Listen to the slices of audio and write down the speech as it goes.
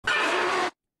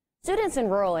Students in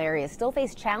rural areas still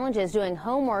face challenges doing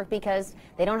homework because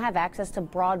they don't have access to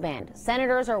broadband.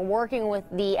 Senators are working with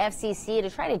the FCC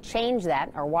to try to change that.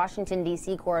 Our Washington,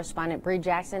 D.C. correspondent Bree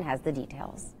Jackson has the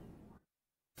details.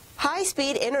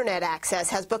 High-speed internet access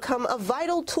has become a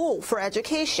vital tool for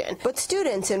education, but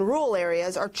students in rural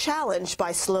areas are challenged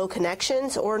by slow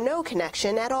connections or no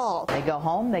connection at all. They go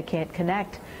home, they can't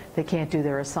connect, they can't do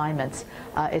their assignments.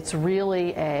 It's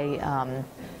really a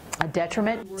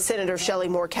detriment. Senator Shelley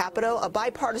Moore Capito, a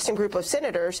bipartisan group of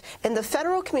senators, and the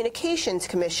Federal Communications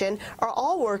Commission are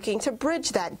all working to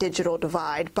bridge that digital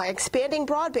divide by expanding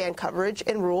broadband coverage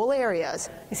in rural areas.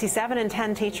 You see, 7 in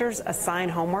 10 teachers assign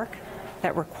homework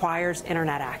that requires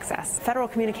internet access. Federal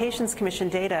Communications Commission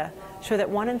data show that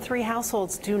 1 in 3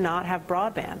 households do not have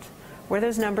broadband. Where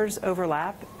those numbers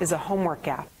overlap is a homework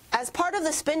gap. As part of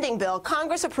the spending bill,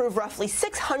 Congress approved roughly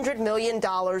 $600 million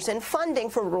in funding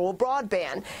for rural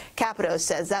broadband. Capito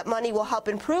says that money will help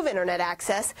improve internet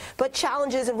access, but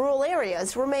challenges in rural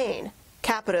areas remain.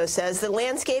 Capito says the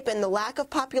landscape and the lack of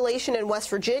population in West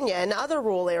Virginia and other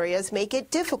rural areas make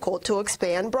it difficult to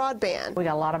expand broadband. We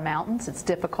got a lot of mountains. It's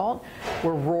difficult.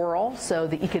 We're rural, so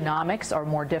the economics are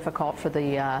more difficult for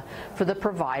the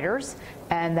providers,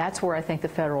 and that's where I think the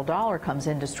federal dollar comes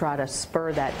in to try to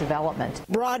spur that development.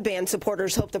 Broadband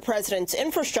supporters hope the president's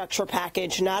infrastructure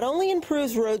package not only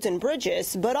improves roads and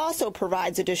bridges, but also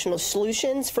provides additional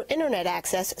solutions for internet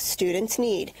access students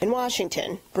need. In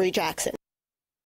Washington, Bree Jackson.